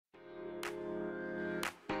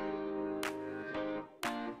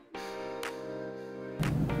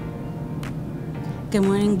Good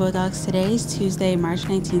morning, Bulldogs. Today is Tuesday, March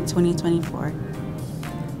 19, 2024.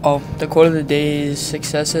 The quote of the day is,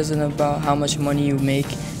 success isn't about how much money you make,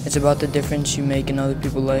 it's about the difference you make in other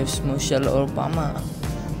people's lives. Michelle Obama.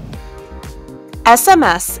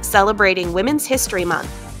 SMS celebrating Women's History Month.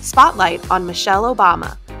 Spotlight on Michelle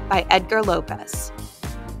Obama by Edgar Lopez.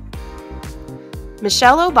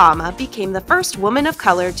 Michelle Obama became the first woman of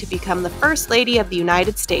color to become the First Lady of the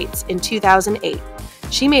United States in 2008.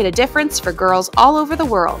 She made a difference for girls all over the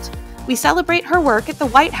world. We celebrate her work at the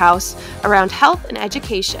White House around health and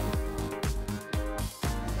education.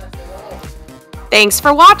 Thanks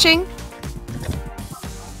for watching!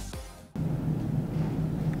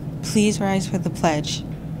 Please rise for the pledge.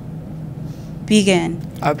 Begin.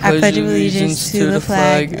 I pledge allegiance to the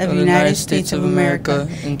flag of the United States of America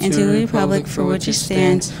and to the republic for which it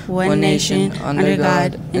stands, one nation, under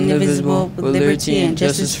God, indivisible, with liberty and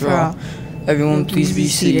justice for all. Everyone please be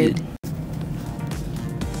seated.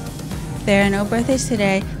 There are no birthdays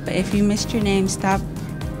today, but if you missed your name, stop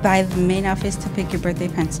by the main office to pick your birthday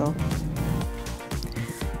pencil.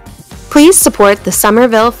 Please support the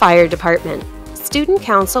Somerville Fire Department. Student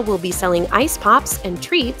Council will be selling ice pops and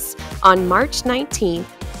treats on March 19th,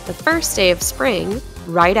 the first day of spring,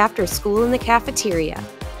 right after school in the cafeteria.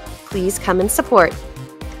 Please come and support.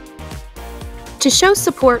 To show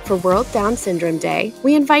support for World Down Syndrome Day,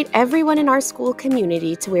 we invite everyone in our school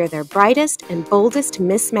community to wear their brightest and boldest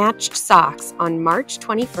mismatched socks on March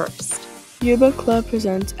 21st. Yearbook Club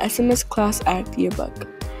presents SMS Class Act Yearbook.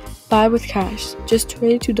 Buy with cash, just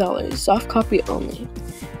 $22, soft copy only.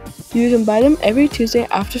 You can buy them every Tuesday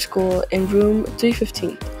after school in room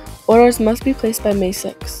 315. Orders must be placed by May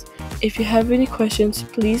 6th. If you have any questions,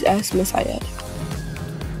 please ask Miss Ayed.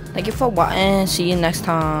 Thank you for watching. See you next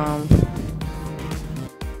time.